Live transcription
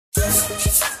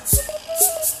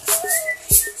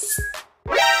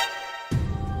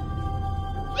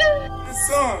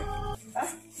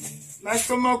My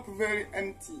stomach very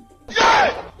empty.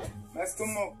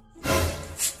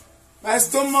 My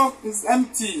stomach is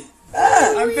empty.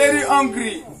 I'm very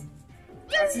hungry.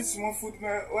 I see small food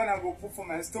when I go put for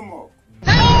my stomach.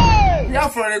 Yeah,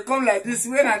 for a come like this,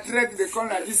 when I trek the come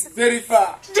like this, very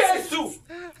far. Jesus!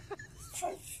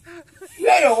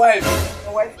 Where your wife?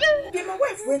 My wife? Okay, my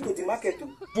wife went to the market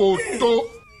too. Photo.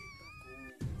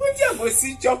 What you go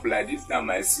see chop like this now,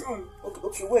 my son?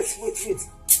 Okay, wait.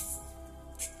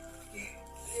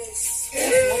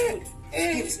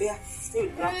 Yes. Stay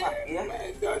with grandpa, yeah?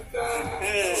 My daughter.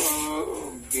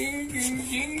 Oh, ging.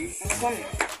 I'm coming.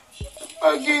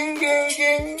 Oh, ging.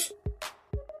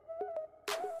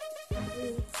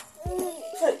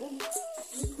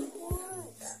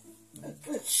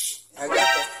 I got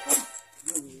that.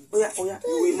 Oh yeah,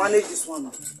 you will manage this one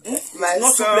now. My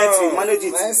not son, too plenty, manage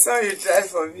it. My son, you try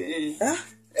for me. Huh?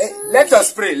 Hey, let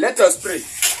us pray. Let us pray.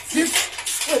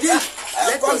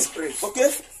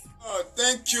 Okay? Oh,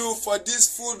 thank you for this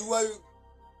food. Why you...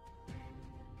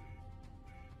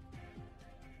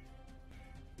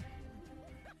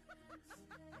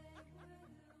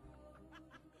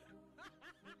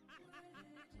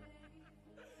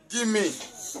 Give me.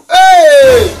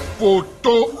 Hey!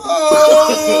 Photo.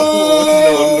 Oh,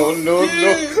 no.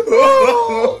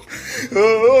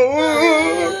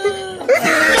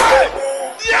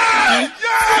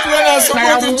 When I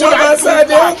supposed to jump outside,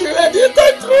 they can't do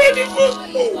anything.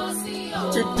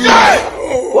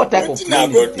 What type of thing I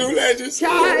go do like this?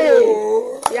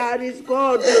 Child, there is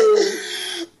God. There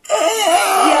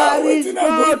is I go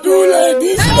God. do like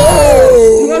this? You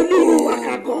only know what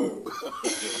can come.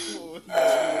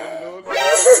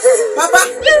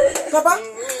 Papa,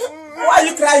 why are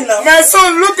you crying now? My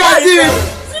son, look at him.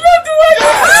 You don't do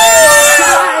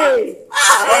anything.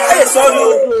 Hey,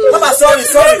 sorry. Papa, sorry.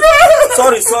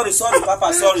 Papa,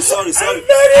 sorry. Sorry.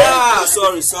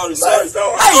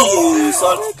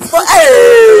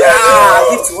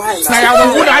 It's wine.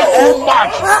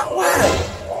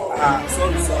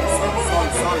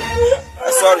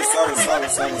 Sorry.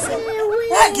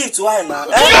 Give to wine now.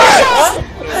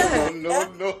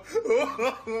 No.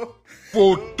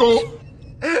 Photo.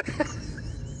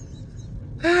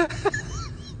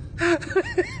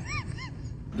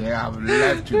 They have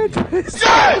left you.